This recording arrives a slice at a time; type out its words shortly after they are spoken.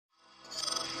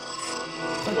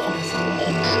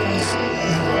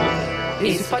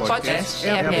Esse podcast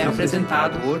é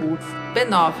apresentado por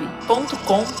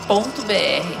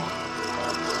b9.com.br.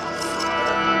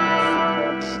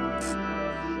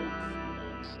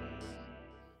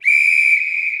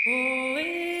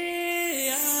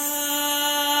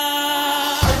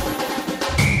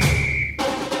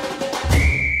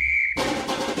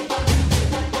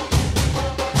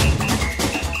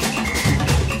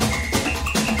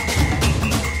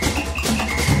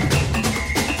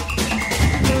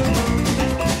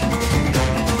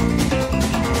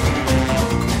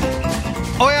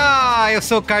 Eu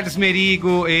sou o Carlos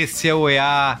Merigo, esse é o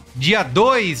EA, dia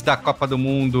 2 da Copa do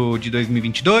Mundo de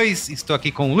 2022. Estou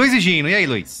aqui com o Luiz e Gino. E aí,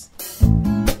 Luiz?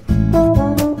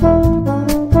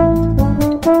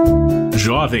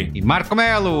 Jovem. E Marco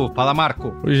Melo. Fala,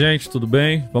 Marco. Oi, gente, tudo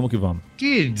bem? Vamos que vamos.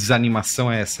 Que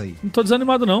desanimação é essa aí? Não tô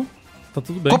desanimado, não. Tá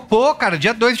tudo bem. Pô, cara,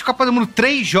 dia 2 de Copa do Mundo,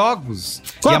 3 jogos.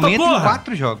 Copa, e amanhã porra! tem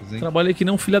 4 jogos, hein? Trabalhei que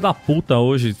nem um filho da puta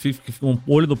hoje. Um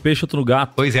olho no peixe, outro no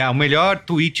gato. Pois é, o melhor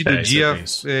tweet do dia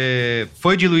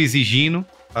foi de Luiz e Gino,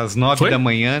 às 9 da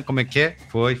manhã. Como é que é?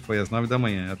 Foi às 9 da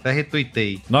manhã. Eu até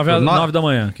retuitei. 9 da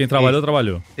manhã. Quem trabalhou,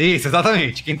 trabalhou. Isso,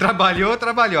 exatamente. Quem trabalhou,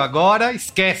 trabalhou. Agora,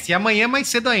 esquece. Amanhã é mais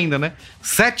cedo ainda, né?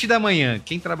 7 da manhã.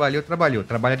 Quem trabalhou, trabalhou.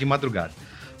 Trabalha de madrugada.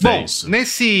 Bom,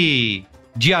 nesse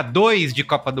dia 2 de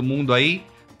Copa do Mundo aí,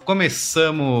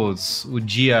 começamos o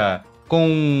dia com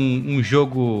um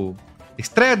jogo...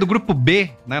 Estreia do grupo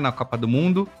B, né, na Copa do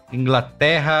Mundo.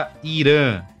 Inglaterra e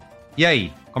Irã. E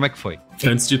aí, como é que foi?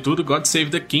 Antes de tudo, God Save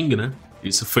the King, né?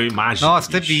 Isso foi mágico.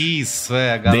 Nossa, teve isso.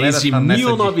 A galera desde tá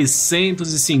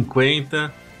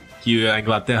 1950 que a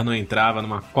Inglaterra não entrava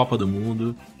numa Copa do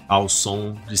Mundo ao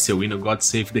som de seu hino God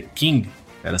Save the King.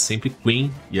 Era sempre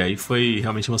Queen, e aí foi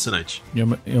realmente emocionante.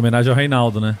 Em homenagem ao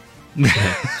Reinaldo, né?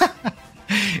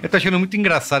 Eu tô achando muito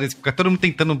engraçado isso, porque todo mundo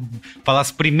tentando falar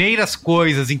as primeiras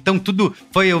coisas, então tudo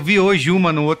foi, eu vi hoje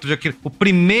uma no outro, já que o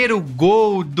primeiro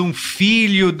gol de um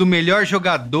filho do melhor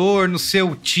jogador no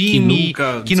seu time,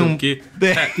 que não...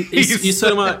 Isso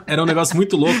era um negócio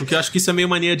muito louco, que eu acho que isso é meio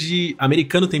mania de...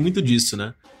 Americano tem muito disso,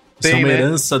 né? Isso é uma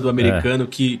herança do americano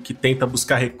que tenta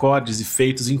buscar recordes e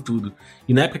feitos em tudo.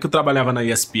 E na época que eu trabalhava na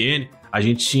ESPN, a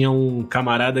gente tinha um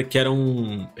camarada que era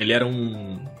um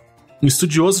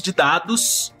estudioso de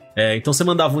dados. Então você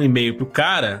mandava um e-mail pro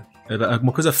cara,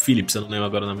 alguma coisa Phillips, eu não lembro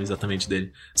agora o nome exatamente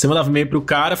dele. Você mandava um e-mail pro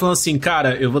cara falando assim,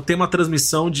 cara, eu vou ter uma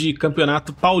transmissão de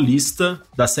campeonato paulista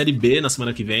da Série B na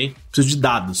semana que vem, preciso de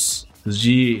dados, preciso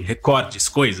de recordes,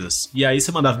 coisas. E aí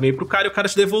você mandava e-mail pro cara e o cara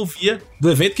te devolvia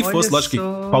do evento que fosse. Lógico que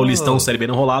Paulistão, Série B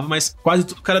não rolava, mas quase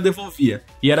tudo o cara devolvia.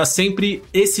 E era sempre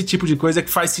esse tipo de coisa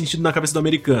que faz sentido na cabeça do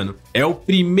americano. É o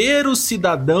primeiro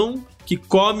cidadão que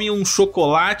come um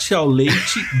chocolate ao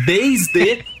leite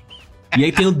desde... E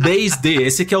aí tem o desde,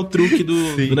 esse que é o truque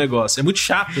do negócio. É muito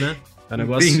chato, né? É um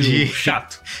negócio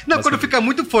chato. Não, quando fica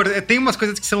muito tem umas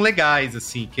coisas que são legais,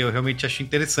 assim, que eu realmente acho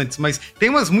interessantes, mas tem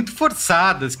umas muito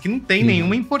forçadas, que não tem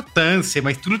nenhuma importância,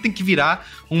 mas tudo tem que virar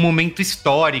um momento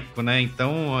histórico, né?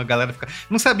 Então a galera fica...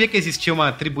 Não sabia que existia uma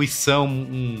atribuição,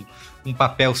 um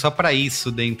papel só pra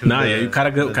isso dentro e aí o cara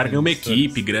ganhou uma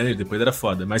equipe grande, depois era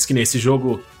foda. Mas que nesse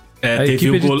jogo... teve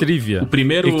equipe de trivia.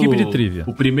 Equipe de trivia.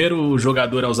 O primeiro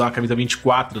jogador a usar a camisa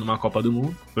 24 numa Copa do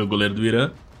Mundo foi o goleiro do Irã.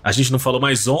 A gente não falou,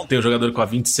 mas ontem o jogador com a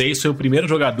 26 foi o primeiro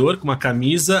jogador com uma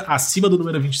camisa acima do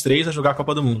número 23 a jogar a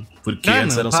Copa do Mundo. Porque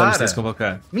antes eram só os 3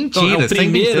 convocados. Mentira,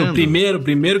 então, o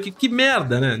primeiro, que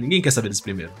merda, né? Ninguém quer saber desse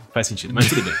primeiro. Faz sentido, mas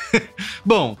tudo bem.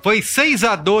 Bom, foi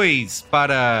 6-2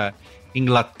 para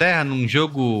Inglaterra num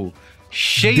jogo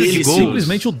cheio de gols.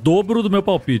 Simplesmente o dobro do meu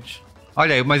palpite.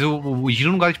 Olha aí, mas o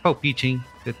Gino não gosta de palpite, hein?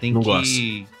 Você tem não gosto.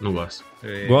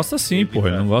 Gosta sim, porra.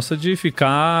 Ele não gosta de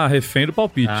ficar refém do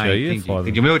palpite. Aí entendi, é foda.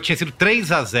 Entendi. O meu tinha sido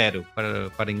 3-0 para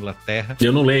a Inglaterra.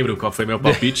 Eu não lembro qual foi meu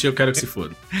palpite e eu quero que se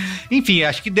foda. Enfim,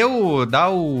 acho que dá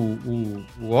o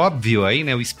óbvio aí,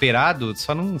 né? O esperado.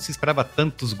 Só não se esperava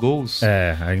tantos gols.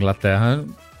 A Inglaterra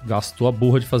gastou a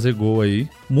burra de fazer gol aí.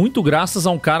 Muito graças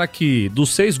a um cara que, dos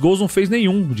 6 gols, não fez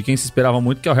nenhum, de quem se esperava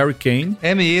muito, que é o Harry Kane.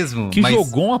 É mesmo. Que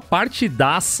jogou uma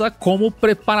partidaça como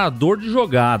preparador de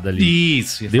jogada ali.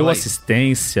 Isso. Deu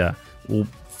assistência,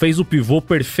 fez o pivô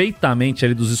perfeitamente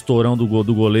ali dos estourão do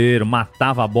goleiro,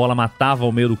 matava a bola, matava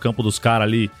o meio do campo dos caras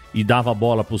ali e dava a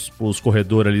bola pros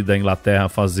corredores ali da Inglaterra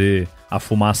fazer a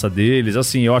fumaça deles.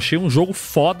 Assim, eu achei um jogo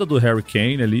foda do Harry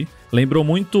Kane ali. Lembrou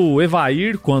muito o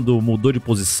Evair quando mudou de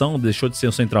posição, deixou de ser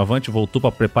um centroavante, voltou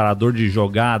para preparador de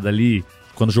jogada ali,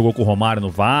 quando jogou com o Romário no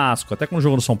Vasco, até quando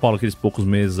jogou no São Paulo aqueles poucos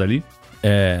meses ali.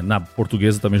 Na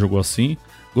Portuguesa também jogou assim.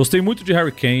 Gostei muito de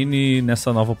Harry Kane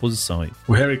nessa nova posição aí.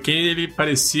 O Harry Kane, ele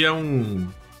parecia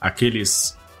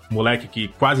aqueles moleque que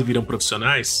quase viram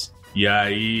profissionais. E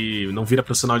aí não vira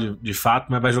profissional de fato,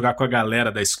 mas vai jogar com a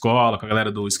galera da escola, com a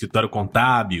galera do escritório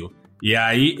contábil. E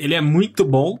aí ele é muito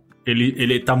bom,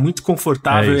 ele tá muito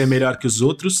confortável e é melhor que os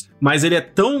outros, mas ele é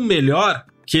tão melhor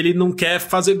que ele não quer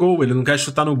fazer gol, ele não quer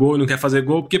chutar no gol, ele não quer fazer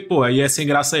gol, porque, pô, aí é sem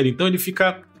graça ele. Então ele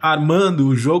fica armando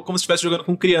o jogo como se estivesse jogando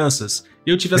com crianças. E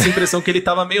eu tive essa impressão que ele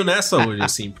tava meio nessa hoje,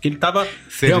 assim, porque ele tava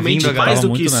realmente mais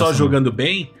do que só jogando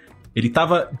bem, ele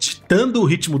tava ditando o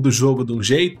ritmo do jogo de um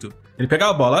jeito. Ele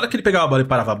pegava a bola, a hora que ele pegava a bola e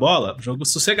parava a bola, o jogo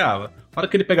sossegava. A hora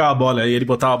que ele pegava a bola e ele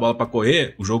botava a bola pra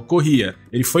correr, o jogo corria.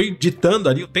 Ele foi ditando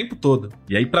ali o tempo todo.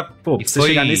 E aí pra você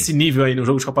chegar nesse nível aí no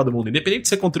jogo de Copa do Mundo, independente de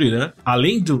ser contra o Irã,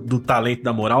 além do talento e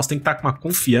da moral, você tem que estar com uma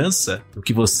confiança no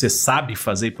que você sabe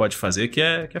fazer e pode fazer, que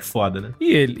é foda, né?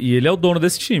 E ele é o dono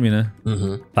desse time, né?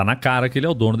 Uhum. Tá na cara que ele é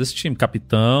o dono desse time.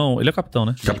 Capitão. Ele é o capitão,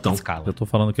 né? Capitão. Eu tô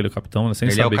falando que ele é o capitão, né? Sem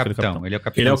saber que ele é o capitão. Ele é o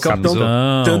capitão. Ele é o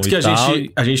capitão. Tanto que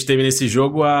a gente teve nesse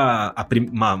jogo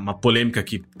uma polêmica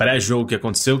aqui, pré-jogo que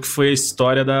aconteceu, que foi a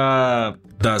história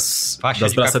das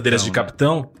braçadeiras de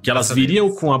capitão, que elas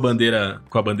viriam com a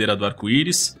bandeira do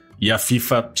arco-íris, e a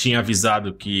FIFA tinha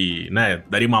avisado que, né,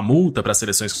 daria uma multa para as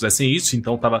seleções que fizessem isso,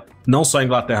 então tava não só a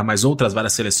Inglaterra, mas outras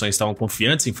várias seleções estavam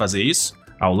confiantes em fazer isso.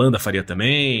 A Holanda faria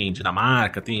também,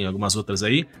 Dinamarca, tem algumas outras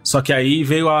aí. Só que aí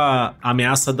veio a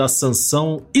ameaça da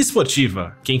sanção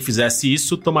esportiva. Quem fizesse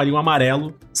isso tomaria um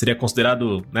amarelo. Seria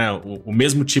considerado, né, o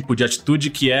mesmo tipo de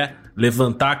atitude que é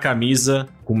levantar a camisa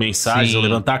com mensagem, ou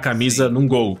levantar a camisa num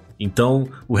gol. Então,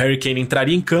 o Harry Kane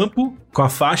entraria em campo com a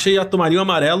faixa e tomaria o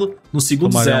amarelo no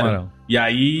segundo zero. E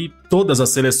aí, todas as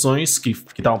seleções que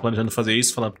estavam planejando fazer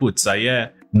isso falaram, putz, aí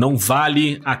não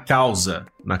vale a causa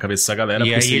na cabeça dessa galera.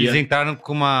 E aí eles entraram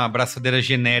com uma braçadeira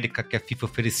genérica que a FIFA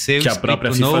ofereceu, que a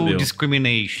própria FIFA deu.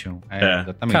 Discrimination.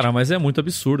 Exatamente. Cara, mas é muito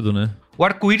absurdo, né? O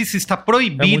arco-íris está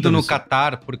proibido no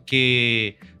Catar,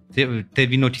 porque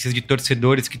teve notícias de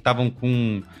torcedores que estavam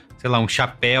com, sei lá, um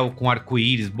chapéu com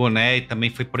arco-íris, boné, e também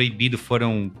foi proibido,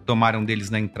 tomaram deles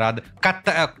na entrada.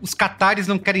 Os catares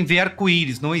não querem ver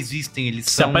arco-íris, não existem, eles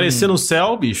Se aparecer no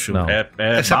céu, bicho,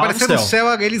 se aparecer no céu,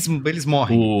 eles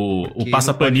morrem. O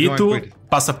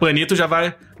passapanito já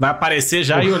vai aparecer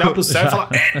já e olhar pro céu e falar...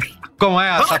 Como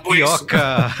é a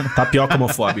tapioca? Tapioca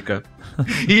homofóbica.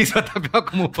 Isso, a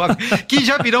tapioca homofóbica. Que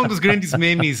já virou um dos grandes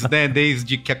memes, né,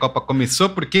 desde que a Copa começou,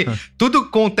 porque tudo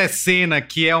conta é cena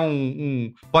que é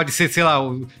pode ser, sei lá,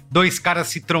 dois caras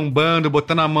se trombando,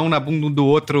 botando a mão na bunda um do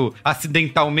outro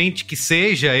acidentalmente, que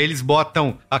seja, eles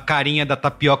botam a carinha da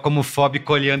tapioca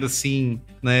homofóbica olhando assim,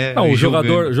 né? Não, o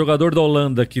jogador da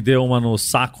Holanda que deu uma no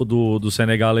saco do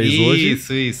senegalês hoje.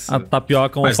 Isso. A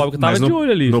tapioca homofóbica tava de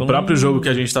olho ali. No próprio jogo que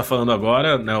a gente tá falando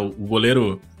agora, né, o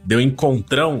goleiro deu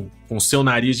encontrão com seu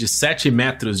nariz de 7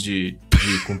 metros de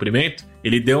comprimento.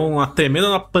 Ele deu uma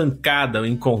tremenda pancada, um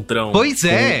encontrão. Pois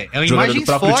é uma imagem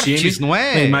forte, não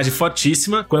é? Uma imagem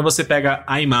fortíssima. Quando você pega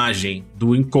a imagem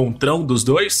do encontrão dos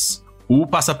dois, o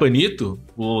passapanito,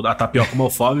 a tapioca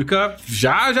homofóbica,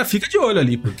 já fica de olho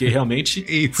ali, porque realmente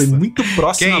foi muito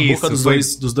próximo à boca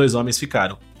dos dois homens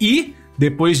ficaram. E,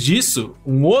 depois disso,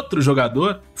 um outro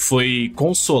jogador foi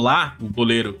consolar o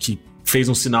goleiro que fez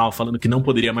um sinal falando que não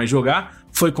poderia mais jogar,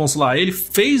 foi consolar ele,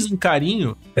 fez um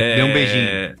carinho, deu um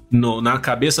beijinho na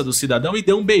cabeça do cidadão e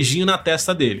deu um beijinho na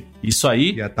testa dele. Isso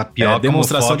aí é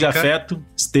demonstração de afeto,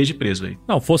 esteja preso aí.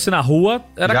 Não, fosse na rua,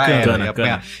 era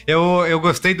cana. Eu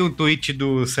gostei do tweet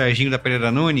do Serginho da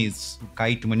Pereira Nunes, o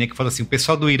Caíto Mania, que falou assim, o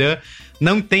pessoal do Irã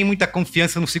não tem muita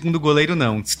confiança no segundo goleiro,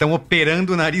 não. Estão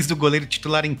operando o nariz do goleiro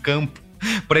titular em campo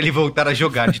para ele voltar a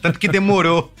jogar, de tanto que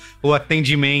demorou o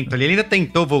atendimento ali. Ele ainda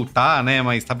tentou voltar, né,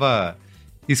 mas estava...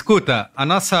 Escuta, a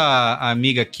nossa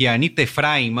amiga aqui, a Anitta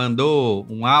Efraim, mandou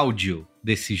um áudio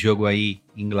desse jogo aí,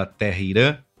 Inglaterra e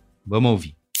Irã. Vamos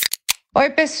ouvir. Oi,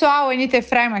 pessoal, Anitta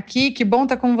Efraim aqui, que bom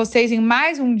estar com vocês em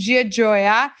mais um dia de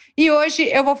OEA. E hoje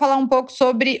eu vou falar um pouco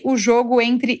sobre o jogo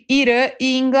entre Irã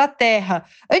e Inglaterra.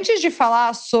 Antes de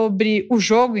falar sobre o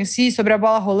jogo em si, sobre a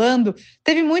bola rolando,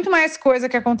 teve muito mais coisa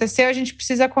que aconteceu, a gente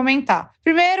precisa comentar.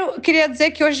 Primeiro, eu queria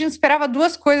dizer que hoje a gente esperava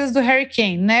duas coisas do Harry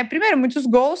Kane, né? Primeiro, muitos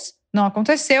gols. Não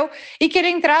aconteceu, e que ele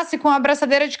entrasse com a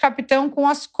abraçadeira de capitão com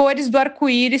as cores do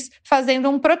arco-íris, fazendo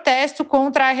um protesto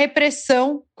contra a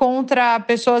repressão contra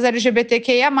pessoas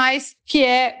LGBTQIA+, que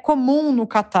é comum no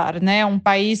Catar, né? Um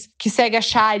país que segue a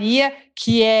Sharia,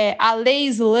 que é a lei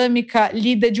islâmica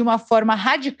lida de uma forma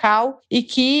radical e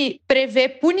que prevê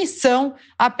punição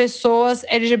a pessoas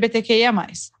LGBTQIA+.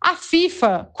 A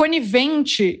FIFA,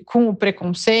 conivente com o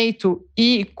preconceito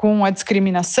e com a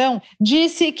discriminação,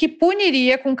 disse que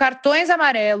puniria com cartões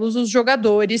amarelos os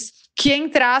jogadores que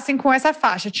entrassem com essa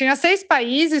faixa. Tinha 6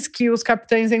 países que os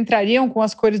capitães entrariam com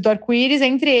as cores do arco-íris,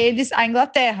 entre eles a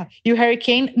Inglaterra. E o Harry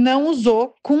Kane não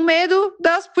usou, com medo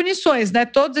das punições, né?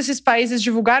 Todos esses países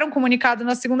divulgaram um comunicado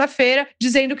na segunda-feira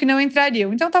dizendo que não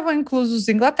entrariam. Então estavam inclusos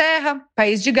Inglaterra,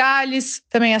 País de Gales,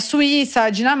 também a Suíça, a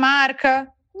Dinamarca.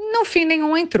 No fim,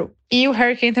 nenhum entrou. E o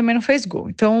Harry Kane também não fez gol.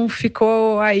 Então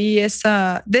ficou aí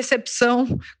essa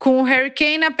decepção com o Harry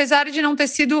Kane, apesar de não ter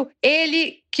sido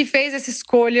ele que fez essa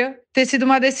escolha, ter sido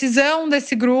uma decisão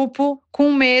desse grupo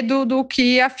com medo do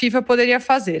que a FIFA poderia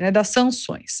fazer, né, das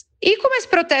sanções. E como esse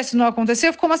protesto não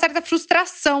aconteceu, ficou uma certa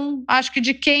frustração, acho que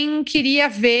de quem queria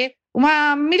ver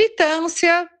uma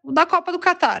militância da Copa do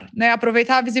Catar, né?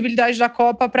 Aproveitar a visibilidade da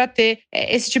Copa para ter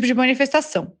esse tipo de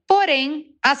manifestação. Porém,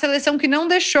 a seleção que não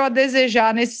deixou a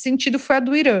desejar nesse sentido foi a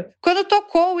do Irã. Quando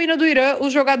tocou o hino do Irã,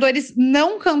 os jogadores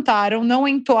não cantaram, não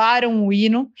entoaram o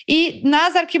hino. E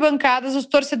nas arquibancadas, os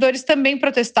torcedores também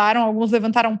protestaram. Alguns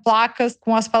levantaram placas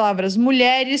com as palavras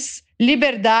mulheres,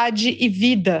 liberdade e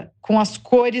vida, com as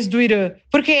cores do Irã.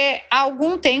 Porque há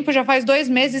algum tempo, já faz 2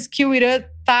 meses, que o Irã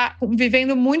está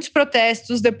vivendo muitos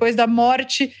protestos depois da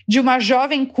morte de uma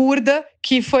jovem curda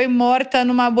que foi morta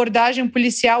numa abordagem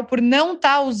policial por não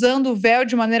estar usando o véu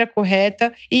de maneira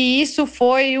correta. E isso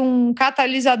foi um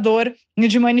catalisador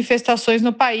de manifestações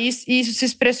no país e isso se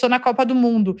expressou na Copa do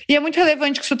Mundo. E é muito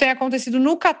relevante que isso tenha acontecido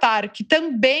no Catar, que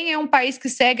também é um país que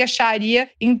segue a Sharia,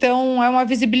 então é uma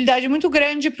visibilidade muito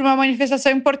grande para uma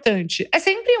manifestação importante. É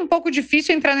sempre um pouco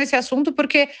difícil entrar nesse assunto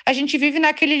porque a gente vive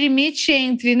naquele limite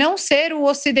entre não ser o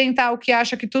ocidental que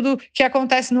acha que tudo que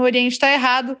acontece no Oriente está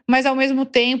errado, mas ao mesmo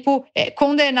tempo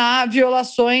condenar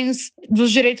violações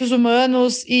dos direitos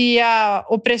humanos e a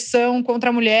opressão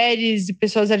contra mulheres e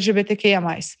pessoas LGBTQIA+.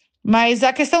 Mas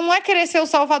a questão não é querer ser o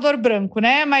salvador branco,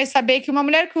 né? Mas saber que uma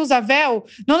mulher que usa véu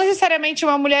não necessariamente é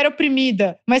uma mulher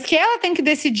oprimida, mas que ela tem que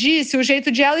decidir se o jeito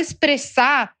de ela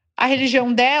expressar a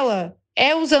religião dela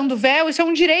é usando véu, isso é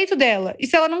um direito dela. E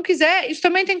se ela não quiser, isso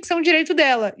também tem que ser um direito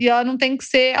dela. E ela não tem que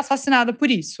ser assassinada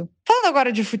por isso. Falando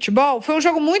agora de futebol, foi um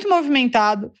jogo muito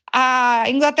movimentado. A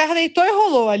Inglaterra deitou e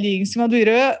rolou ali em cima do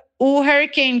Irã. O Harry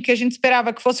Kane, que a gente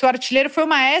esperava que fosse o artilheiro, foi o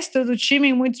maestro do time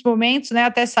em muitos momentos, né,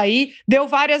 até sair. Deu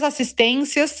várias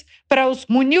assistências para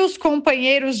munir os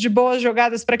companheiros de boas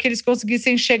jogadas para que eles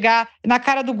conseguissem chegar na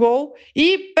cara do gol.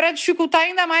 E para dificultar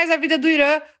ainda mais a vida do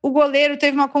Irã, o goleiro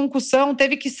teve uma concussão,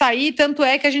 teve que sair. Tanto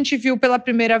é que a gente viu pela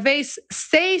primeira vez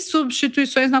 6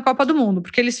 substituições na Copa do Mundo,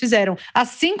 porque eles fizeram as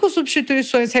 5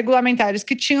 substituições regulamentares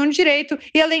que tinham direito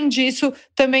e, além disso,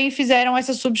 também fizeram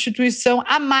essa substituição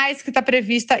a mais que está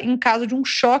prevista em caso de um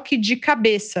choque de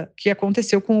cabeça, que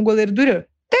aconteceu com o goleiro do Irã.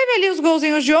 Teve ali os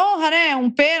golzinhos de honra, né? Um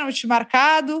pênalti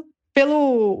marcado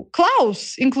pelo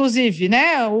Klaus, inclusive,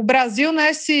 né? O Brasil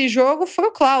nesse jogo foi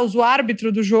o Klaus, o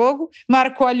árbitro do jogo,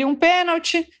 marcou ali um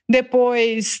pênalti,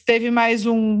 depois teve mais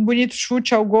um bonito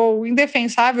chute ao gol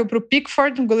indefensável para o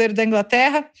Pickford, um goleiro da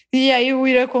Inglaterra, e aí o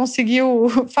Irã conseguiu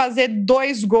fazer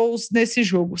 2 gols nesse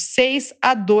jogo.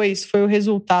 6-2 foi o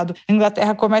resultado. A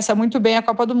Inglaterra começa muito bem a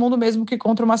Copa do Mundo, mesmo que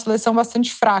contra uma seleção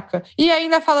bastante fraca. E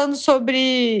ainda falando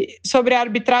sobre a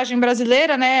arbitragem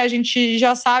brasileira, né? A gente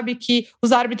já sabe que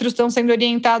os árbitros estão sendo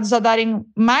orientados a darem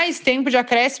mais tempo de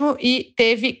acréscimo e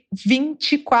teve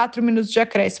 24 minutos de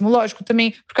acréscimo. Lógico,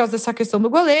 também por causa dessa questão do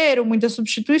goleiro, muitas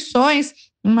substituições,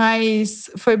 mas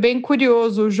foi bem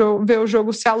curioso ver o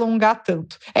jogo se alongar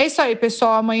tanto. É isso aí,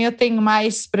 pessoal. Amanhã tem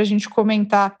mais pra gente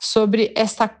comentar sobre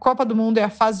essa Copa do Mundo e a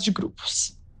fase de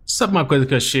grupos. Sabe uma coisa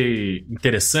que eu achei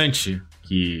interessante,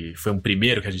 que foi um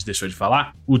primeiro que a gente deixou de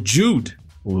falar? O Jude,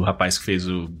 o rapaz que fez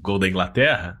o gol da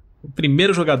Inglaterra, o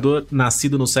primeiro jogador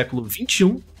nascido no século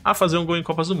XXI a fazer um gol em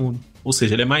Copas do Mundo. Ou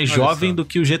seja, ele é mais jovem do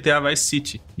que o GTA Vice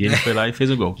City. E ele foi lá e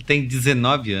fez o gol. Ele tem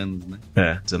 19 anos,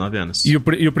 né? 19 anos. E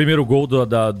o primeiro gol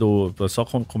do... Só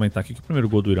comentar aqui que o primeiro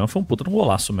gol do Irã foi um puta um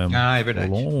golaço mesmo. Ah, é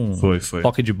verdade. Foi.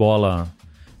 Toque de bola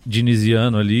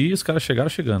dinisiano ali e os caras chegaram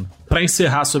chegando. Pra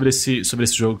encerrar sobre esse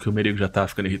jogo que o Merigo já tá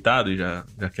ficando irritado e já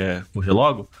quer morrer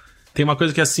logo, tem uma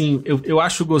coisa que, assim, eu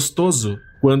acho gostoso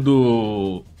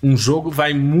quando um jogo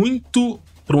vai muito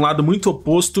para um lado muito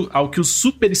oposto ao que os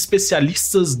super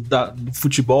especialistas do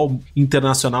futebol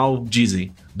internacional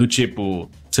dizem. Do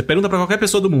tipo, você pergunta para qualquer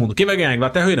pessoa do mundo, quem vai ganhar,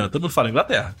 Inglaterra ou Irã? Todo mundo fala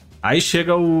Inglaterra. Aí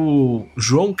chega o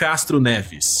João Castro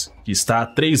Neves, que está há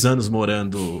 3 anos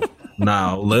morando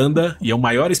na Holanda e é o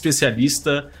maior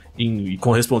especialista e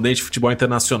correspondente de futebol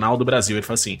internacional do Brasil. Ele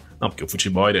fala assim, não, porque o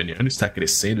futebol iraniano está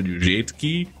crescendo de um jeito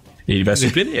que ele vai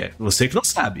surpreender. Você que não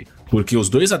sabe. Porque os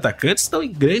 2 atacantes estão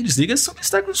em grandes ligas e são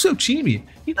destaque do seu time.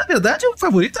 E, na verdade, o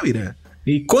favorito é o Irã.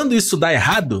 E quando isso dá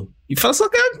errado, e fala só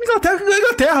que a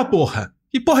Inglaterra, porra.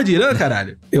 E porra de Irã,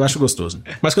 caralho, eu acho gostoso.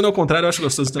 Mas quando é o contrário, eu acho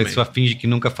gostoso também. A pessoa finge que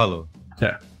nunca falou.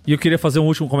 É. E eu queria fazer um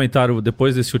último comentário,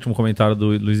 depois desse último comentário do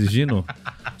Luiz Gino,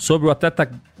 sobre o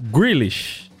atleta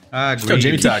Grealish. Acho que é o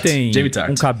Jamie Tart. Tem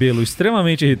um cabelo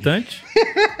extremamente irritante.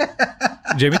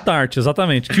 Jamie Tart,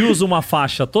 exatamente. Que usa uma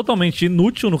faixa totalmente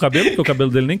inútil no cabelo, porque o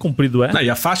cabelo dele nem comprido é. Não, e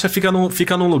a faixa fica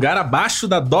num lugar abaixo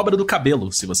da dobra do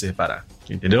cabelo, se você reparar.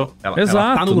 Entendeu? Exato,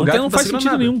 ela tá no lugar não que faz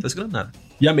sentido nenhum. Não tá segurando nada.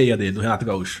 E a meia dele, do Renato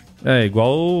Gaúcho? É,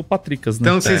 igual o Patricas, né?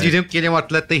 Então vocês diriam que ele é um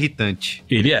atleta irritante.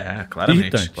 Ele é, claramente.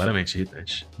 Irritante. Claramente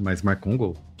irritante. Mas marcou um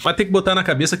gol. Vai ter que botar na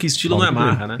cabeça que estilo não é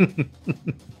marra, né?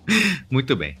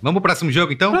 Muito bem. Vamos pro próximo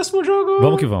jogo, então? Próximo jogo.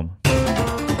 Vamos que vamos.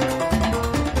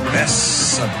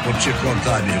 Essa vou te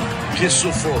contar, amigo. Que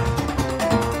sufoco.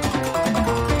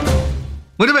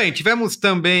 Muito bem, tivemos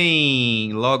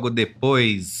também logo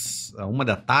depois, à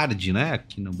 13h, né,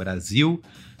 aqui no Brasil,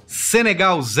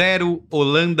 Senegal 0,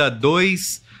 Holanda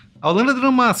 2. A Holanda deu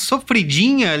uma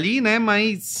sofridinha ali, né,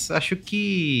 mas acho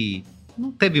que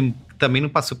não teve, também não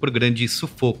passou por grandes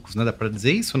sufocos, né, dá pra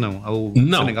dizer isso ou não? O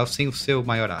Senegal sem o seu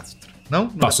maior astro, não?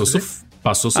 Passou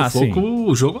sufoco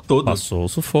o jogo todo. Passou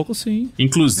sufoco, sim.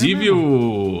 Inclusive,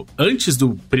 antes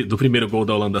do primeiro gol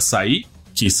da Holanda sair,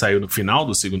 que saiu no final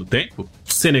do segundo tempo,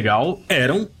 o Senegal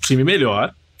era um time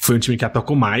melhor, foi um time que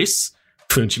atacou mais,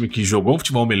 foi um time que jogou um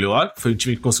futebol melhor, foi um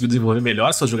time que conseguiu desenvolver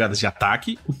melhor suas jogadas de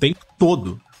ataque o tempo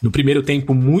todo. No primeiro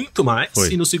tempo, muito mais,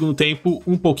 e no segundo tempo,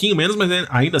 um pouquinho menos, mas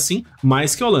ainda assim,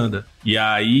 mais que a Holanda. E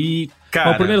aí,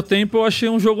 cara... No primeiro tempo, eu achei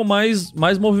um jogo mais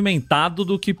movimentado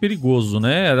do que perigoso,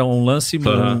 né? Era um lance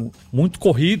muito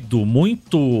corrido,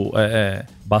 muito...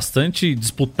 bastante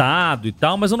disputado e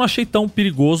tal, mas eu não achei tão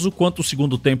perigoso quanto o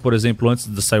segundo tempo, por exemplo, antes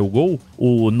de sair o gol.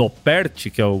 O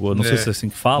Noppert, que é o... Não sei se é assim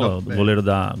que fala, o goleiro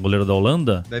da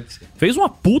Holanda. Deve ser. Fez uma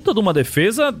puta de uma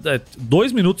defesa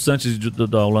 2 minutos antes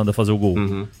da Holanda fazer o gol.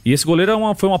 Uhum. E esse goleiro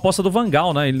foi uma aposta do Van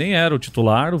Gaal, né? Ele nem era o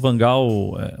titular, o Van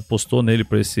Gaal apostou nele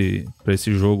pra esse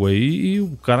jogo aí e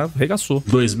o cara arregaçou.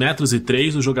 2,3 metros,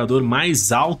 o jogador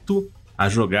mais alto a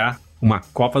jogar uma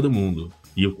Copa do Mundo.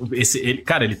 E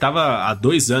ele tava há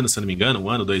 2 anos, se eu não me engano, 1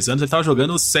 ano, 2 anos, ele tava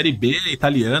jogando Série B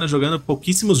italiana, jogando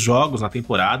pouquíssimos jogos na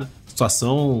temporada.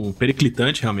 Situação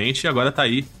periclitante, realmente, e agora tá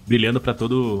aí, brilhando pra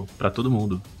todo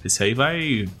mundo. Esse aí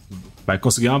vai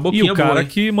conseguir uma boquinha boa. E o cara hein?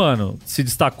 que, mano, se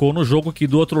destacou no jogo que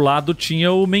do outro lado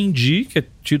tinha o Mendy, que é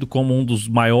tido como um dos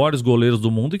maiores goleiros do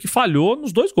mundo e que falhou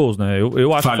nos 2 gols, né?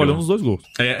 Eu acho que falhou nos 2 gols.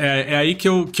 É aí que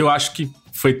eu acho que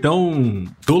foi tão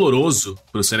doloroso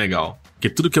pro Senegal. Porque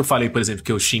tudo que eu falei, por exemplo,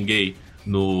 que eu xinguei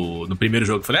no primeiro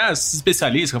jogo, eu falei, esses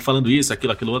especialistas ficam falando isso,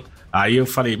 aquilo outro. Aí eu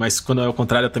falei, mas quando é o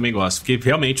contrário eu também gosto. Porque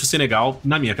realmente o Senegal,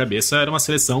 na minha cabeça, era uma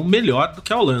seleção melhor do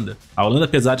que a Holanda. A Holanda,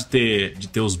 apesar de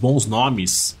ter os bons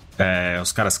nomes,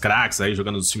 os caras craques aí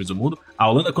jogando nos times do mundo, a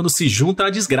Holanda, quando se junta, é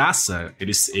uma desgraça.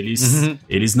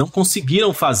 Eles não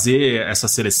conseguiram fazer essa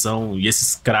seleção e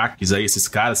esses craques aí, esses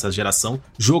caras, essa geração,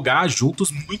 jogar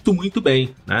juntos muito, muito bem,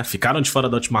 né? Ficaram de fora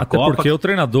da última Copa. Até porque o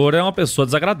treinador é uma pessoa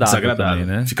desagradável também,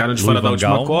 né? Ficaram de fora da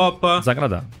última Copa.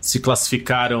 Desagradável. Se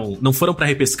classificaram, não foram pra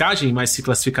repescagem, mas se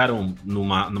classificaram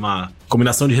numa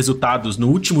combinação de resultados no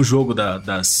último jogo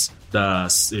das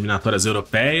eliminatórias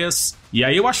europeias. E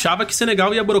aí eu achava que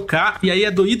Senegal ia brocar, e aí é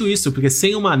doído isso, porque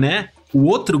sem o Mané, o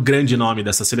outro grande nome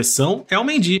dessa seleção é o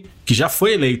Mendy, que já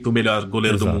foi eleito o melhor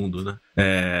goleiro do mundo, né?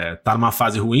 Tá numa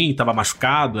fase ruim, tava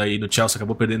machucado, aí no Chelsea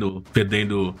acabou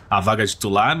perdendo a vaga de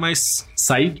titular, mas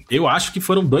eu acho que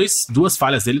foram duas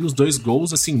falhas dele nos 2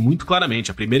 gols, assim, muito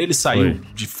claramente. A primeira ele saiu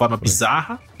de forma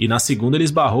bizarra, e na segunda ele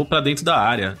esbarrou pra dentro da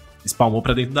área. Espalmou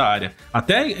pra dentro da área.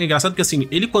 Até é engraçado porque, assim,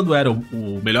 ele quando era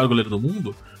o melhor goleiro do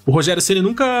mundo, o Rogério Ceni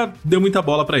nunca deu muita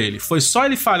bola pra ele. Foi só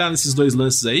ele falhar nesses 2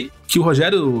 lances aí que o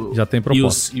Rogério já tem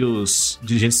proposta. E os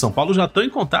dirigentes de São Paulo já estão em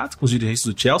contato com os dirigentes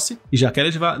do Chelsea e já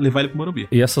querem levar ele pro Morumbi.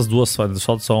 E essas 2 falhas,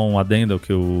 só um adendo ao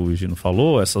que o Gino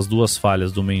falou, essas 2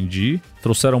 falhas do Mendy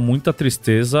trouxeram muita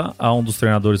tristeza a um dos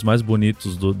treinadores mais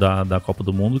bonitos da Copa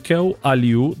do Mundo, que é o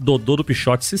Aliou Dodô do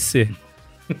Pichote Cissé,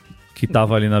 que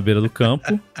tava ali na beira do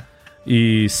campo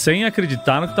e sem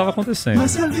acreditar no que estava acontecendo.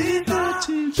 Mas a vida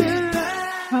te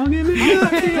alguém me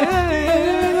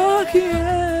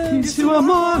e se o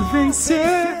amor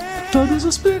vencer todos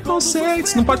os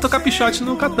preconceitos. Não pode tocar Pichote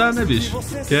no Catar, né, bicho?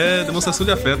 Que é demonstração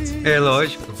de afeto. É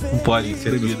lógico. Não pode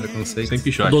ser preconceito. Sem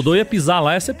Pichote. O Dodô ia pisar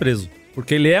lá e ia ser preso.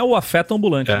 Porque ele é o afeto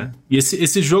ambulante. Né? E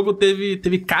esse jogo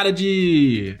teve cara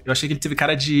de... Eu achei que ele teve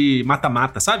cara de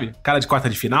mata-mata, sabe? Cara de quarta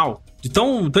de final. De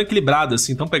tão equilibrado,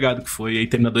 assim, tão pegado que foi. Aí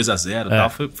termina 2-0 e tal.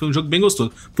 Foi um jogo bem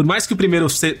gostoso. Por mais que o primeiro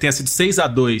tenha sido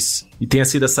 6-2 e tenha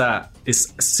sido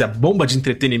essa bomba de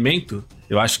entretenimento,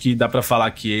 eu acho que dá pra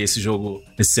falar que esse jogo,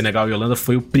 esse Senegal e Holanda,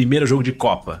 foi o primeiro jogo de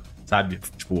Copa. sabe?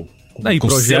 Tipo, E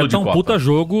projeta um puta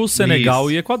jogo Senegal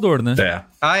Isso. e Equador, né? É.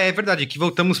 Ah, é verdade, aqui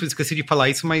voltamos, esqueci de falar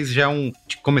isso, mas já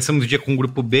começamos o dia com o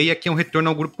grupo B e aqui é um retorno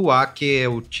ao grupo A, que é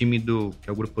o time que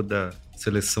é o grupo da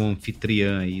seleção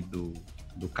anfitriã aí do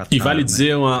Catar. E vale né?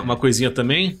 dizer uma coisinha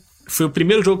também, foi o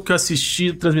primeiro jogo que eu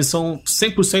assisti transmissão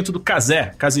 100% do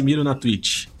Casemiro na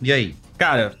Twitch. E aí?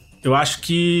 Cara, eu acho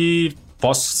que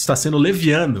posso estar sendo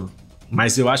leviano,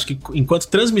 mas eu acho que enquanto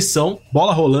transmissão,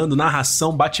 bola rolando,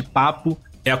 narração, bate-papo,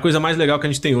 é a coisa mais legal que a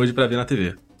gente tem hoje pra ver na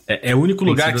TV. É o único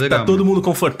lugar que legal, tá todo mundo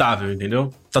confortável,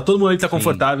 entendeu? Tá todo mundo ali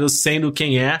confortável, sendo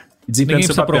quem é, e desempenhando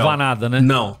Ninguém seu precisa papel. provar nada, né?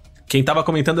 Não. Quem tava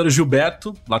comentando era o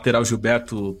Gilberto, lateral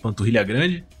Gilberto Panturrilha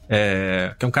Grande,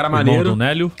 que é um cara maneiro. Do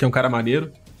Nélio. Que é um cara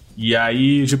maneiro. E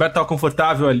aí, o Gilberto tava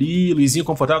confortável ali, Luizinho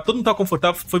confortável, todo mundo tava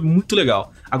confortável, foi muito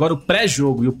legal. Agora, o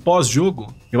pré-jogo e o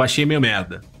pós-jogo, eu achei meio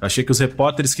merda. Eu achei que os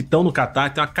repórteres que estão no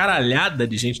Catar, tem uma caralhada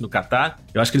de gente no Catar,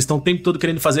 eu acho que eles estão o tempo todo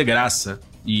querendo fazer graça.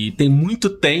 E tem muito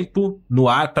tempo no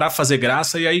ar pra fazer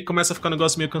graça, e aí começa a ficar um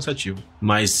negócio meio cansativo.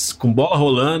 Mas com bola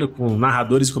rolando, com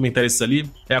narradores e comentaristas ali,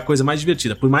 é a coisa mais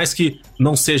divertida. Por mais que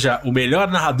não seja o melhor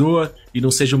narrador, e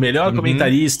não seja o melhor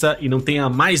comentarista, e não tenha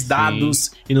mais dados,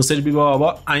 e não seja blá, blá,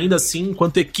 blá, ainda assim,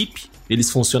 enquanto equipe,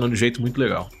 eles funcionam de um jeito muito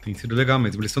legal. Tem sido legal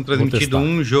mesmo. Eles estão transmitindo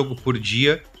um jogo por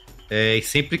dia. E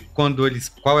sempre quando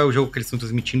qual é o jogo que eles estão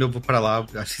transmitindo, eu vou pra lá,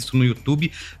 assisto no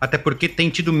YouTube, até porque tem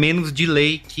tido menos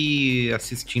delay que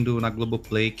assistindo na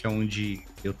Globoplay, que é onde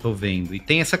eu tô vendo. E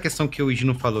tem essa questão que o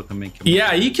Gino falou também. E é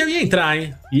aí que eu ia entrar,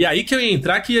 hein? E é aí que eu ia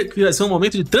entrar, que vai ser um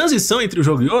momento de transição entre um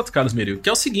jogo e outro, Carlos Merigo, que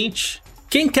é o seguinte: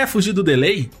 quem quer fugir do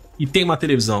delay e tem uma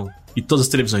televisão, e todas as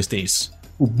televisões têm isso,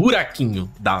 o buraquinho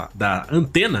da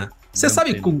antena. Você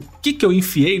sabe com o que eu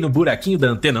enfiei no buraquinho da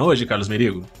antena hoje, Carlos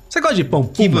Merigo? Você gosta de pão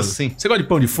puma? Você gosta de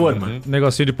pão de forma?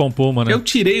 Negocinho de pão puma, né? Eu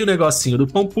tirei o negocinho do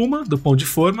pão puma, do pão de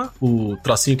forma, o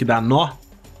trocinho que dá nó,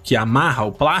 que amarra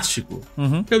o plástico.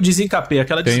 Eu desencapei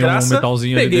aquela desgraça,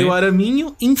 peguei o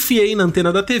araminho, enfiei na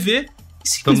antena da TV e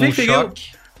simplesmente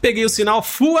peguei o sinal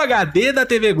Full HD da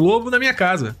TV Globo na minha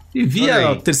casa. E vi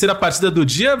a terceira partida do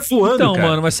dia voando, então, cara.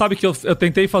 Mano, mas sabe que eu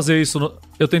tentei fazer isso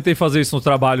eu tentei fazer isso no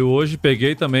trabalho hoje,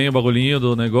 peguei também o bagulhinho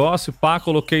do negócio,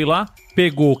 coloquei lá,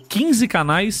 pegou 15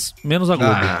 canais, menos a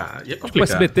Globo. Tipo o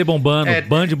SBT bombando,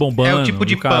 Band bombando. É o tipo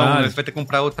de pão, né? Você vai ter que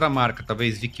comprar outra marca,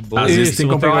 talvez Vic Bowl. Às vezes tem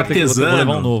que comprar um artesano. Vou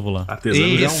levar um novo lá. Artesano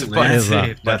isso, pode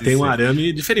ser. Já tem um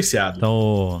arame diferenciado.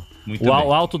 Então,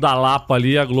 o alto da Lapa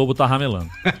ali, a Globo tá ramelando.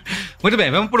 Muito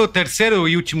bem, vamos pro terceiro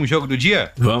e último jogo do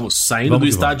dia? Vamos, saindo do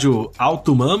estádio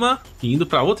Alto Mama e indo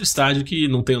pra outro estádio que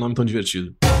não tem um nome tão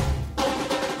divertido.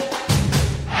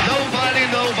 Não vale,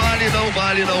 não vale, não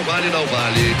vale, não vale, não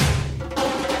vale.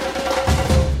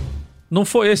 Não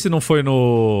foi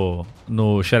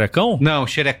no Xerecão? Não,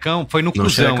 Xerecão foi no Cusão.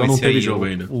 Xerecão não teve aí, jogo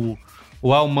ainda.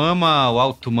 O Almama, o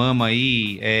Alto Mama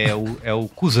aí é o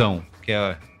Cusão, que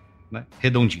é, né,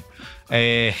 redondinho.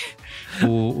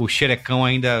 O Xerecão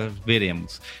ainda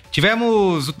veremos.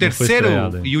 Tivemos o terceiro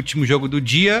e último jogo do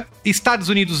dia. Estados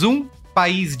Unidos 1,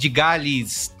 País de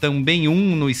Gales também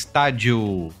 1 no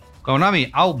estádio... Qual é o nome?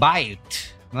 Al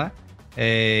Bayt, né?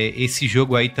 Esse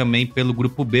jogo aí também pelo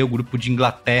grupo B, o grupo de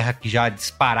Inglaterra, que já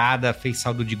disparada fez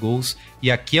saldo de gols. E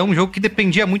aqui é um jogo que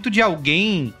dependia muito de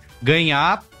alguém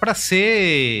ganhar para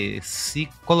se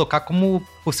colocar como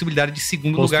possibilidade de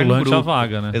segundo lugar no grupo. A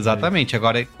vaga, né? Exatamente.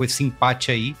 Agora, com esse empate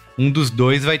aí, um dos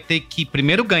dois vai ter que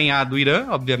primeiro ganhar do Irã,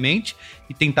 obviamente,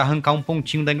 e tentar arrancar um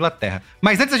pontinho da Inglaterra.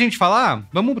 Mas antes da gente falar,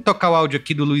 vamos tocar o áudio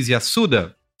aqui do Luiz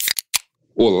Yassuda?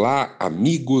 Olá,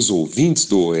 amigos ouvintes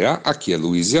do OEA, aqui é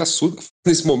Luiz Yassuda.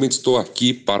 Nesse momento estou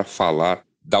aqui para falar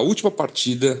da última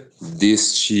partida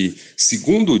deste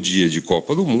segundo dia de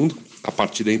Copa do Mundo, a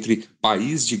partida entre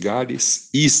País de Gales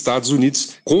e Estados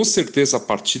Unidos. Com certeza a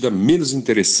partida menos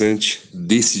interessante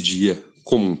desse dia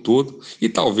como um todo e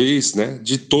talvez, né,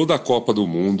 de toda a Copa do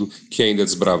Mundo que ainda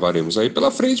desbravaremos aí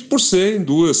pela frente, por serem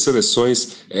duas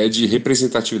seleções de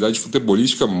representatividade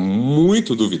futebolística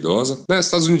muito duvidosa. Os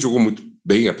Estados Unidos jogou muito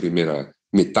bem a primeira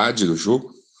metade do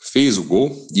jogo, fez o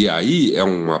gol, e aí é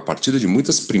uma partida de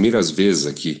muitas primeiras vezes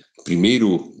aqui.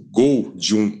 Primeiro gol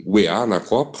de um UEA na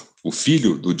Copa, o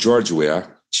filho do George Weah,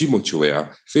 Timothy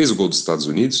Weah, fez o gol dos Estados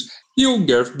Unidos, e o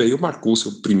Gareth Bale marcou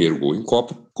seu primeiro gol em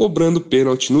Copa, cobrando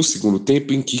pênalti no segundo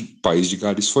tempo, em que o País de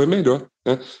Gales foi melhor,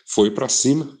 né? Foi para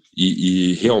cima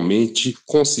e realmente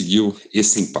conseguiu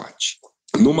esse empate.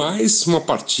 No mais, uma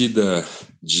partida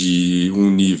de um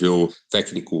nível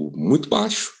técnico muito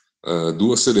baixo,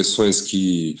 duas seleções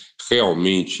que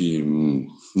realmente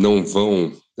não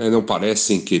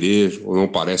parecem querer ou não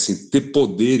parecem ter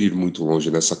poder ir muito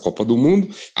longe nessa Copa do Mundo.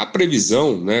 A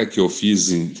previsão, né, que eu fiz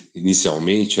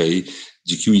inicialmente aí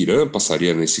de que o Irã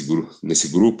passaria nesse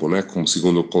grupo, né, como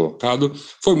segundo colocado,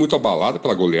 foi muito abalada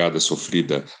pela goleada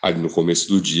sofrida ali no começo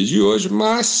do dia de hoje,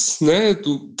 mas, né,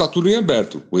 tá tudo em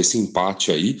aberto. Com esse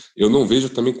empate aí, eu não vejo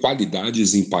também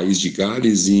qualidades em País de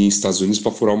Gales e em Estados Unidos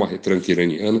para furar uma retranca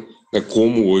iraniana, né,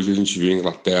 como hoje a gente viu a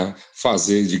Inglaterra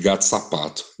fazer de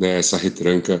gato-sapato, né, essa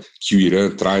retranca que o Irã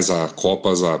traz a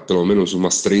Copas há pelo menos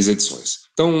umas 3 edições.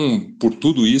 Então, por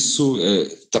tudo isso,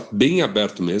 está bem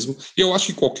aberto mesmo. E eu acho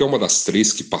que qualquer uma das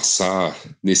 3 que passar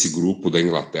nesse grupo da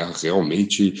Inglaterra,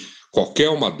 realmente, qualquer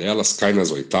uma delas cai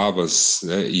nas oitavas,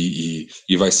 né? E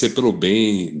vai ser pelo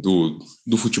bem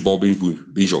do futebol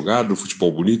bem jogado, do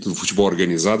futebol bonito, do futebol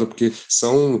organizado, porque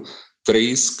são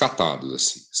 3 catados,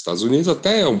 assim. Estados Unidos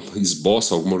até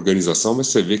esboça alguma organização, mas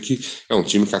você vê que é um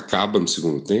time que acaba no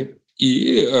segundo tempo.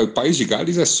 E o País de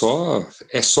Gales é só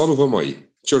no vamos aí.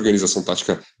 Não tinha organização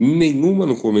tática nenhuma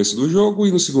no começo do jogo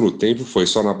e no segundo tempo foi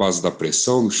só na base da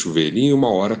pressão, no chuveirinho,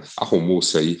 uma hora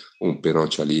arrumou-se aí um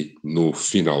pênalti ali no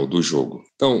final do jogo.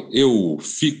 Então eu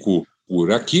fico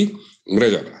por aqui, um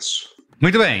grande abraço.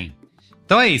 Muito bem,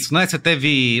 então é isso, né? Você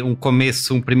teve um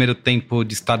primeiro tempo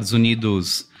de Estados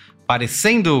Unidos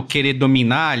parecendo querer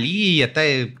dominar ali,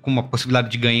 até com uma possibilidade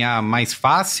de ganhar mais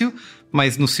fácil,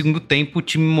 mas no segundo tempo o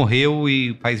time morreu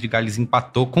e o País de Gales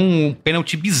empatou com um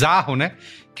pênalti bizarro, né?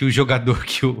 Que o jogador,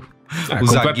 o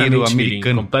zagueiro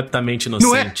americano... completamente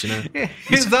inocente, né?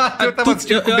 Exato, eu tava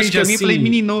assistindo com o Benjamin e falei,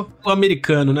 menino... O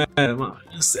americano, né? É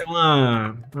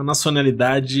uma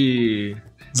nacionalidade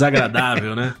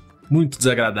desagradável, né? Muito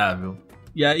desagradável.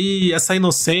 E aí, essa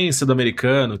inocência do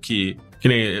americano que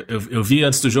nem eu vi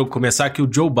antes do jogo começar que o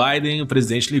Joe Biden, o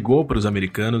presidente, ligou para os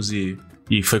americanos e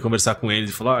foi conversar com eles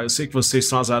e falou, eu sei que vocês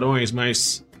são azarões,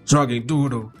 mas joguem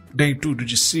duro, deem tudo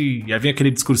de si. E aí vem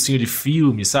aquele discursinho de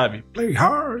filme, sabe? Play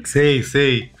hard.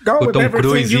 Sei. Go with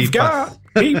everything you've got.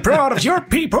 Be proud of your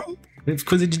people.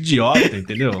 Coisa de idiota,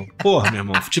 entendeu? Porra, meu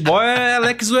irmão, futebol é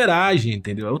leque zoeiragem,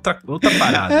 entendeu? É outra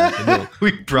parada, entendeu?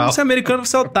 Você é americano,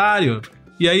 você é otário.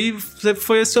 E aí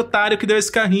foi esse otário que deu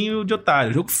esse carrinho de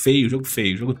otário. Jogo feio,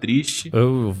 jogo triste.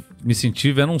 Eu me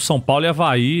senti vendo um São Paulo e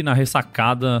Avaí na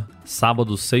ressacada,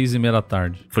 sábado, 6h30 da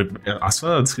tarde. A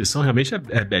sua descrição realmente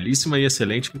é belíssima e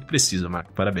excelente, muito precisa,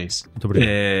 Marco. Parabéns. Muito obrigado.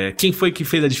 Quem foi que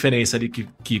fez a diferença ali,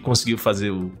 que conseguiu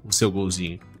fazer o seu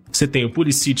golzinho? Você tem o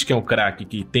Pulisic, que é um craque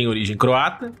que tem origem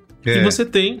croata. E você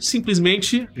tem,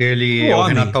 simplesmente, ele é o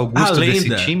Renato Augusto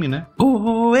desse time, né?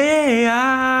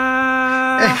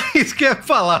 É isso que eu ia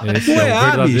falar. Esse é o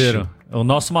verdadeiro. Bicho. É o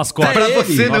nosso mascote. Pra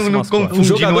você não confundir, um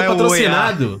jogador não é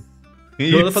patrocinado.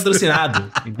 Jogador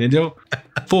patrocinado, entendeu?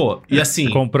 Pô, e assim...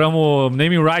 Compramos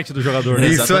naming right do jogador, né?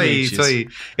 Isso aí.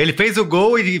 Ele fez o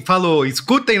gol e falou,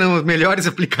 escutem nos melhores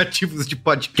aplicativos de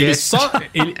podcast.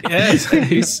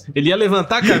 Ele ia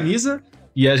levantar a camisa...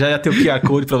 E já ia ter o QR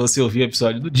Code pra você ouvir o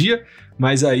episódio do dia.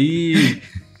 Mas aí,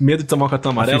 medo de tomar o cartão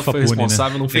amarelo, foi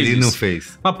responsável, não fez isso. Ele não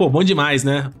fez. Mas, pô, bom demais,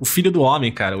 né? O filho do homem,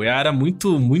 cara. O EA era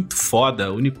muito, muito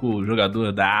foda. O único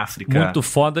jogador da África muito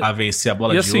foda a vencer a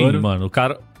bola e de assim, ouro. Mano,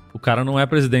 o cara não é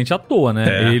presidente à toa,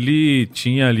 né? Ele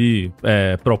tinha ali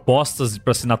propostas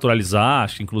pra se naturalizar,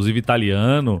 acho que inclusive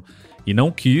italiano, e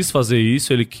não quis fazer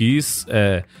isso. Ele quis...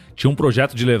 Tinha um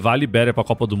projeto de levar a Libéria pra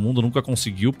Copa do Mundo, nunca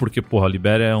conseguiu, porque, porra, a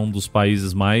Libéria é um dos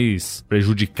países mais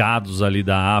prejudicados ali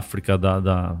da África,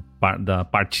 da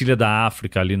partilha da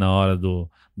África ali na hora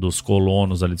dos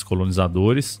colonos ali, dos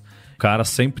colonizadores. O cara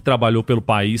sempre trabalhou pelo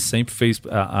país, sempre fez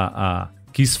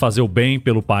quis fazer o bem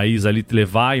pelo país ali,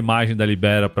 levar a imagem da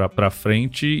Libéria pra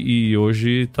frente, e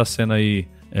hoje tá sendo aí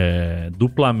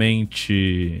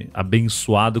duplamente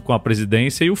abençoado com a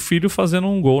presidência, e o filho fazendo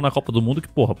um gol na Copa do Mundo que,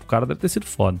 porra, pro cara deve ter sido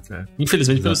foda.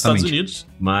 Infelizmente pelos Estados Unidos,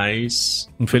 mas...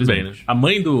 Infelizmente. Bem, né? A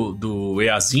mãe do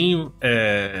EAzinho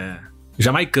é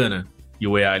jamaicana, e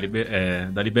o EA é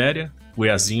da Libéria. O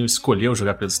EAzinho escolheu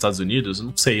jogar pelos Estados Unidos.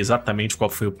 Não sei exatamente qual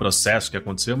foi o processo que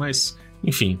aconteceu, mas,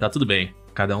 enfim, tá tudo bem.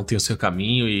 Cada um tem o seu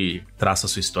caminho e traça a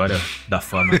sua história da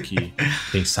forma que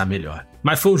pensar melhor.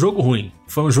 Mas foi um jogo ruim.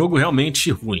 Foi um jogo realmente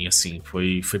ruim, assim.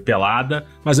 Foi pelada.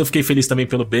 Mas eu fiquei feliz também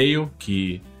pelo Bale,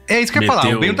 que... É isso que eu ia falar.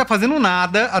 O Bale não tá fazendo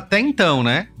nada até então,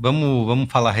 né? Vamos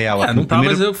falar real aqui. Não tá,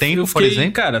 mas eu fiquei, por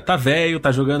exemplo, cara, tá velho,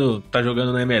 tá jogando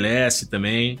no MLS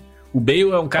também. O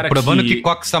Bale é um cara provando que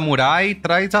Coque Samurai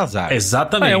traz azar.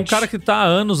 Exatamente. É um cara que tá há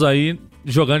anos aí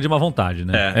jogando de má vontade,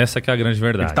 né? Essa que é a grande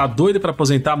verdade. Ele tá doido pra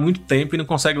aposentar há muito tempo e não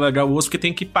consegue largar o osso porque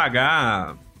tem que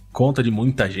pagar conta de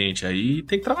muita gente aí,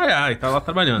 tem que trabalhar, e tá lá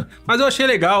trabalhando. Mas eu achei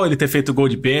legal ele ter feito o gol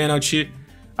de pênalti,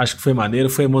 acho que foi maneiro,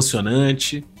 foi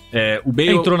emocionante. O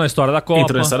Bale entrou na história da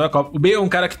Copa. O Bale é um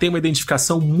cara que tem uma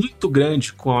identificação muito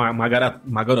grande com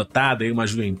uma garotada e uma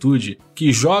juventude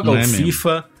que joga o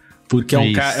FIFA Porque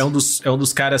é um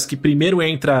dos caras que primeiro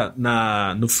entra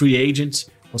no Free Agent.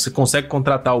 Você consegue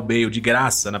contratar o Bale de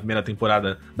graça na primeira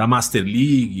temporada da Master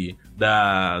League,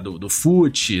 do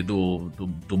FUT,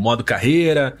 do modo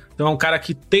carreira. Então é um cara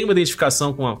que tem uma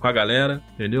identificação com a galera,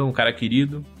 entendeu? Um cara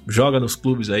querido, joga nos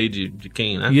clubes aí de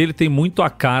quem, né? E ele tem muito a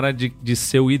cara de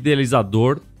ser o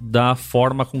idealizador da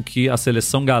forma com que a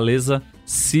seleção galesa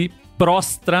se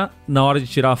prostra na hora de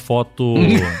tirar a foto...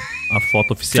 A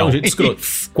foto oficial. É um jeito escroto.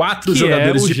 4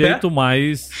 jogadores de pé. É o jeito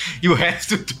mais... E o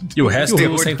resto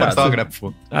tudo sentado.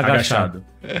 Fotógrafo. Agachado.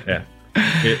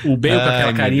 O Bale com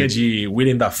aquela carinha de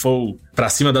Willem Dafoe pra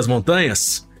cima das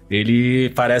montanhas,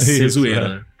 ele parece ser zoeira,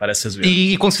 né? Parece ser zoeira.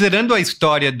 E considerando a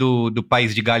história do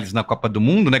País de Gales na Copa do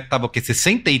Mundo, né? Que tava o quê?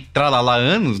 60 e tralalá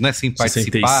anos, né? Sem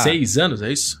participar. 66 anos,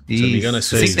 é isso? Se eu não me engano, é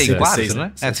 64,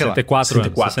 né? 64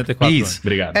 anos. 64 isso. anos.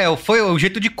 Obrigado. Foi o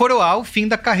jeito de coroar o fim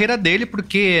da carreira dele,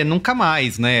 porque nunca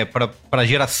mais, né? Pra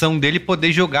geração dele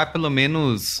poder jogar pelo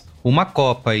menos... uma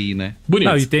Copa aí, né? Bonito.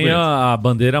 Não, e tem bonito. a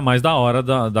bandeira mais da hora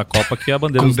da Copa, que é a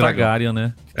bandeira dos Targaryen,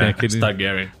 né? Tem aquele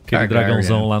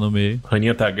dragãozão lá no meio.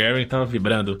 Rainha Targaryen tava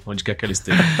vibrando onde quer que ela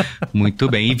esteja. Muito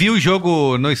bem. E viu o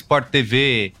jogo no Sport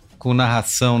TV com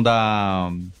narração da...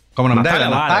 Como é o nome dela?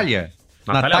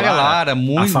 Natália Lara,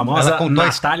 muito... A famosa ela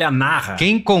Natália Narra.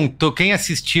 Quem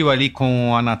assistiu ali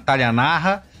com a Natália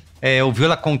Narra, ouviu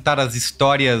ela contar as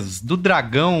histórias do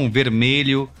dragão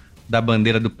vermelho, da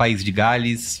bandeira do País de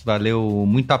Gales. Valeu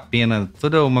muito a pena.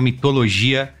 Toda uma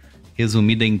mitologia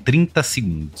resumida em 30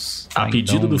 segundos. A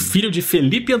pedido do filho de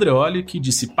Felipe Andreoli, que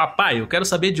disse: papai, eu quero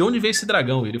saber de onde vem esse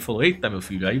dragão. E ele falou: eita, meu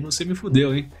filho, aí você me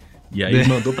fudeu, hein? E aí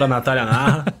mandou pra Natália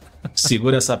Narra,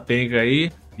 segura essa penca aí.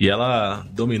 E ela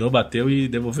dominou, bateu e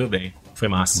devolveu bem. Foi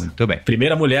massa. Muito bem.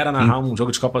 Primeira mulher a narrar um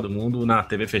jogo de Copa do Mundo na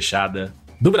TV fechada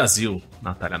do Brasil,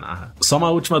 Natália Narra. Só uma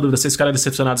última dúvida, vocês ficaram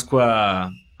decepcionados com a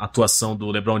atuação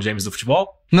do LeBron James do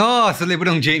futebol? Nossa, o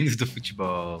LeBron James do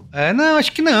futebol. Não,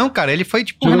 acho que não, cara. Ele foi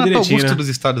tipo o Renato Augusto, né? Dos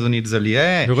Estados Unidos ali.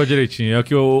 Jogou direitinho. É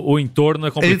que o entorno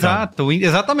é complicado. Exato,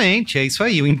 exatamente. É isso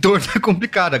aí. O entorno é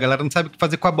complicado. A galera não sabe o que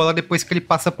fazer com a bola depois que ele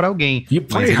passa pra alguém.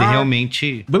 Mas ele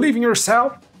realmente... Believe in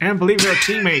yourself and believe in your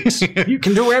teammates. You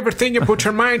can do everything you put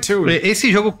your mind to.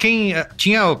 Esse jogo, quem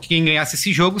ganhasse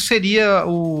esse jogo seria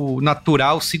o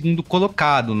natural segundo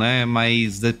colocado, né?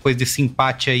 Mas depois desse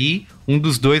empate aí, um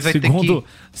dos dois vai ter que...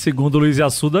 Segundo o Luiz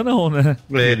Assuda, não, né?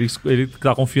 Ele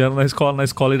tá confiando na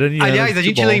escola iraniana. Aliás, a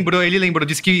gente ele lembrou,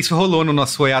 disse que isso rolou no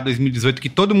nosso OEA 2018, que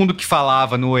todo mundo que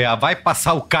falava no OEA vai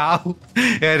passar o carro,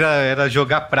 era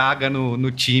jogar praga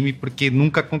no time, porque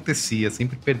nunca acontecia,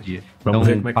 sempre perdia. Vamos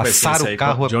ver como é que vai ser isso aí, o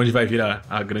carro de onde vai vir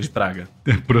a grande praga.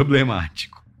 É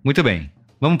problemático. Muito bem.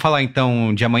 Vamos falar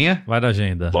então de amanhã? Vai da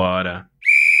agenda. Bora.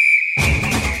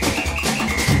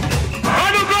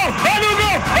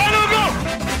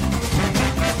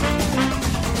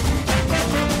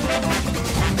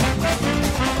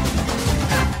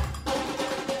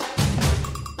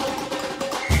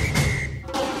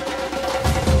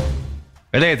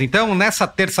 Beleza, então nessa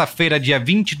terça-feira, dia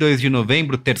 22 de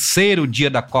novembro, terceiro dia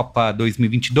da Copa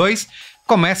 2022,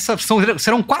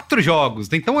 serão 4 jogos,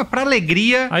 então é pra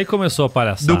alegria. Aí começou a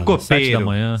palhaçada, do copeiro. 7 da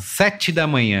manhã. 7 da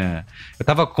manhã. Eu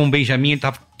tava com o Benjamin, ele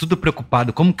tava tudo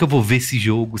preocupado, como que eu vou ver esse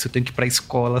jogo, se eu tenho que ir pra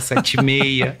escola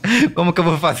 7h30, como que eu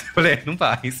vou fazer? Eu falei, não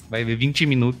vai ver 20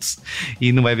 minutos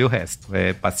e não vai ver o resto,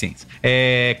 paciência.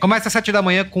 Começa às 7 da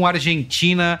manhã com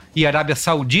Argentina e Arábia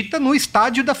Saudita no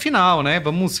estádio da final, né?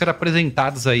 Vamos ser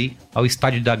apresentados aí ao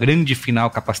estádio da grande final,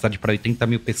 capacidade para 80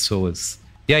 mil pessoas.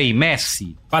 E aí,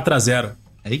 Messi? 4-0.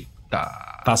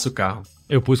 Eita. Passa o carro.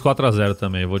 Eu pus 4-0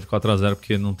 também. Eu vou de 4-0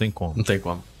 porque não tem como. Não tem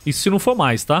como. Isso se não for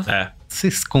mais, tá?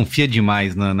 Vocês confiam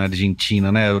demais na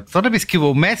Argentina, né? Toda vez que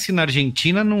o Messi na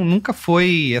Argentina nunca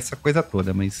foi essa coisa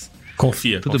toda, mas...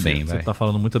 Confia. Tudo bem, vai. Você tá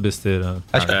falando muita besteira.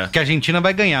 Acho que a Argentina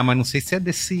vai ganhar, mas não sei se é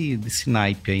desse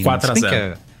naipe aí. 4-0. Que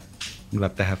a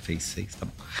Inglaterra fez 6, tá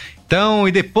bom. Então,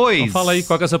 e depois... Então fala aí,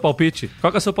 qual que é o seu palpite?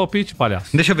 Qual que é o seu palpite,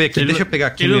 palhaço? Deixa eu ver aqui, deixa eu pegar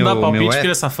aqui ele não dá palpite porque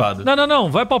ele é safado.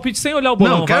 Não, vai palpite sem olhar o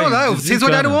bolão. Não, quero olhar. Vocês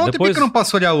olharam ontem, por que eu não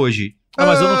posso olhar hoje?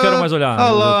 Mas eu não quero mais olhar.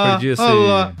 Eu perdi esse...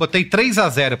 Botei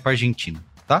 3-0 pra Argentina,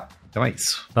 tá? Então é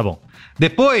isso. Tá bom.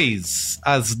 Depois,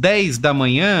 às 10 da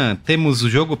manhã, temos o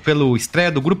jogo pelo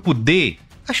estreia do Grupo D.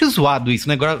 Acho zoado isso,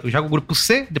 né? Agora joga o Grupo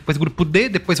C, depois Grupo D,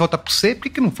 depois volta pro C. Por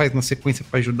que não faz na sequência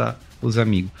pra ajudar os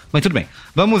amigos? Mas tudo bem.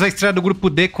 Vamos à estreia do Grupo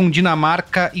D com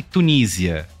Dinamarca e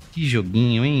Tunísia. Que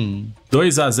joguinho, hein?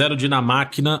 2-0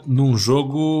 Dinamarca num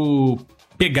jogo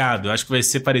pegado. Acho que vai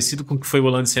ser parecido com o que foi o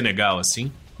Holanda e Senegal,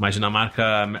 assim. Mas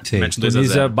Dinamarca mete 2-0.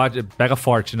 Tunísia pega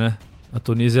forte, né? A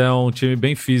Tunísia é um time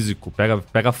bem físico,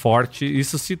 pega forte.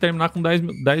 Isso se terminar com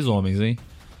 10 homens, hein?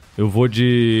 Eu vou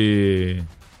de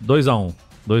 2x1.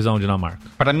 2x1 Dinamarca.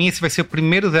 Pra mim, esse vai ser o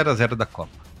primeiro 0x0 da Copa.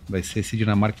 Vai ser esse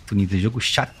Dinamarca e Tunísia. Jogo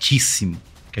chatíssimo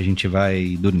que a gente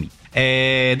vai dormir.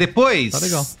 Depois, Tá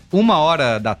legal.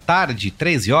 13h,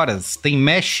 13 horas, tem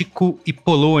México e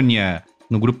Polônia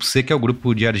no grupo C, que é o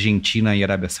grupo de Argentina e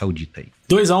Arábia Saudita aí.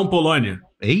 2x1 Polônia.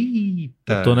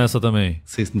 Eita! Eu tô nessa também.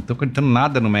 Vocês não estão acreditando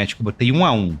nada no México. Botei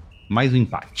 1x1, mais um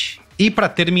empate. E pra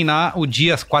terminar, o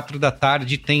dia às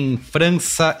 4h tem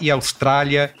França e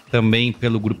Austrália, também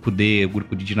pelo grupo D, o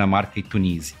grupo de Dinamarca e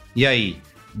Tunísia. E aí?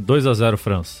 2x0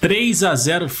 França.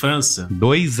 3x0 França.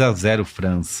 2x0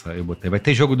 França, eu botei. Vai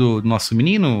ter jogo do nosso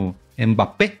menino,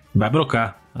 Mbappé? Vai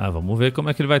brocar. Vamos ver como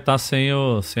é que ele vai estar sem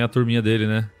a turminha dele,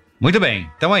 né? Muito bem,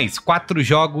 então é isso. 4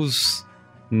 jogos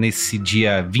nesse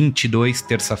dia 22,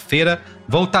 terça-feira.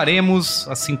 Voltaremos,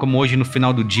 assim como hoje, no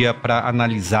final do dia, para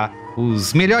analisar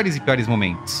os melhores e piores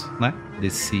momentos, né?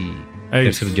 Desse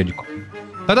terceiro dia de Copa.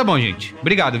 Então tá bom, gente.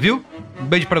 Obrigado, viu? Um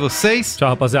beijo pra vocês. Tchau,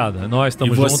 rapaziada. É nóis,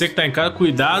 tamo junto. E você que tá em casa,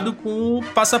 cuidado com o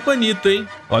passapanito, hein?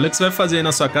 Olha o que você vai fazer aí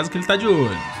na sua casa que ele tá de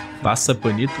olho.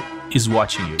 Passapanito is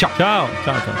watching you. Tchau, tchau,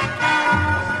 tchau,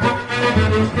 tchau.